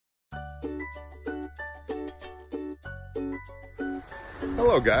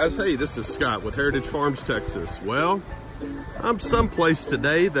Hello guys, hey, this is Scott with Heritage Farms, Texas. Well, I'm someplace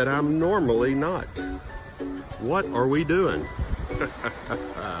today that I'm normally not. What are we doing?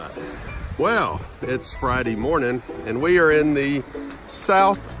 Well, it's Friday morning and we are in the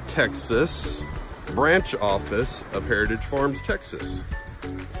South Texas branch office of Heritage Farms, Texas.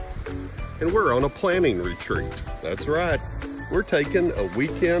 And we're on a planning retreat. That's right. We're taking a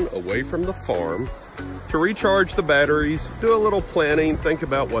weekend away from the farm to recharge the batteries, do a little planning, think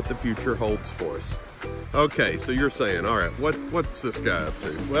about what the future holds for us. Okay, so you're saying, all right, what's this guy up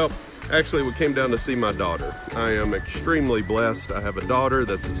to? Well, actually, we came down to see my daughter. I am extremely blessed. I have a daughter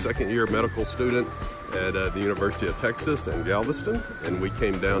that's a second-year medical student at the University of Texas in Galveston, and we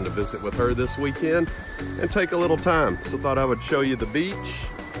came down to visit with her this weekend and take a little time. So thought I would show you the beach.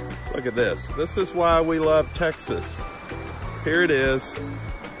 Look at this. This is why we love Texas. Here it is,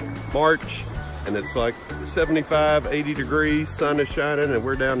 March, and it's like 75, 80 degrees, sun is shining, and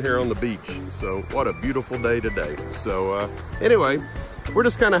we're down here on the beach. So what a beautiful day today. So anyway, we're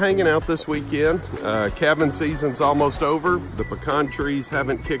just kind of hanging out this weekend. Cabin season's almost over. The pecan trees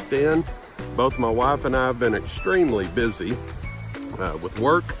haven't kicked in. Both my wife and I have been extremely busy with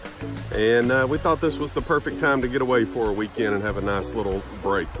work, and we thought this was the perfect time to get away for a weekend and have a nice little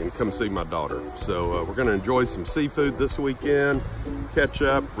break and come see my daughter. So we're gonna enjoy some seafood this weekend, catch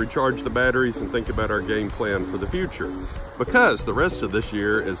up, recharge the batteries, and think about our game plan for the future. Because the rest of this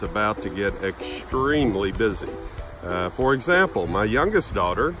year is about to get extremely busy. For example, my youngest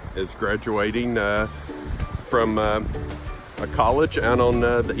daughter is graduating from a college out on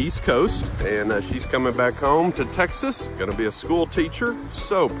the East Coast, and she's coming back home to Texas, gonna be a school teacher.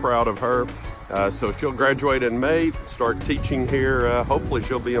 So proud of her. So she'll graduate in May, start teaching here. Hopefully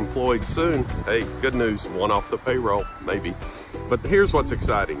she'll be employed soon. Hey, good news, one off the payroll, maybe. But here's what's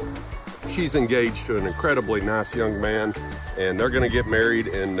exciting. She's engaged to an incredibly nice young man, and they're gonna get married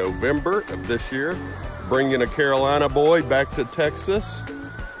in November of this year, bringing a Carolina boy back to Texas.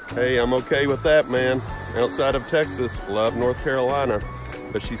 Hey, I'm okay with that, man. Outside of Texas, love North Carolina.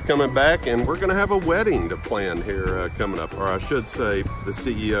 But she's coming back, and we're gonna have a wedding to plan here coming up. Or I should say, the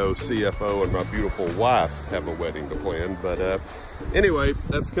CEO, CFO, and my beautiful wife have a wedding to plan. But anyway,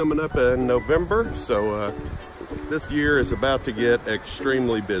 that's coming up in November. So this year is about to get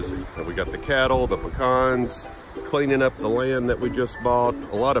extremely busy. We got the cattle, the pecans, cleaning up the land that we just bought,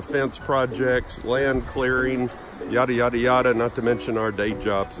 a lot of fence projects, land clearing, yada, yada, yada, not to mention our day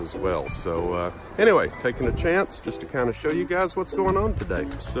jobs as well. So anyway, taking a chance just to kind of show you guys what's going on today.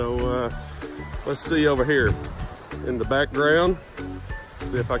 So let's see over here in the background,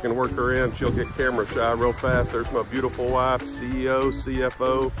 see if I can work her in. She'll get camera shy real fast. There's my beautiful wife, CEO,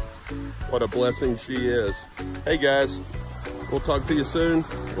 CFO. What a blessing she is. Hey guys, we'll talk to you soon.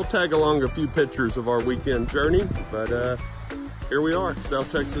 We'll tag along a few pictures of our weekend journey, but here we are,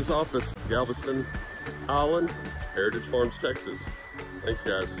 South Texas office, Galveston, Holland, Heritage Farms, Texas. Thanks,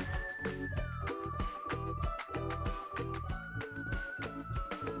 guys.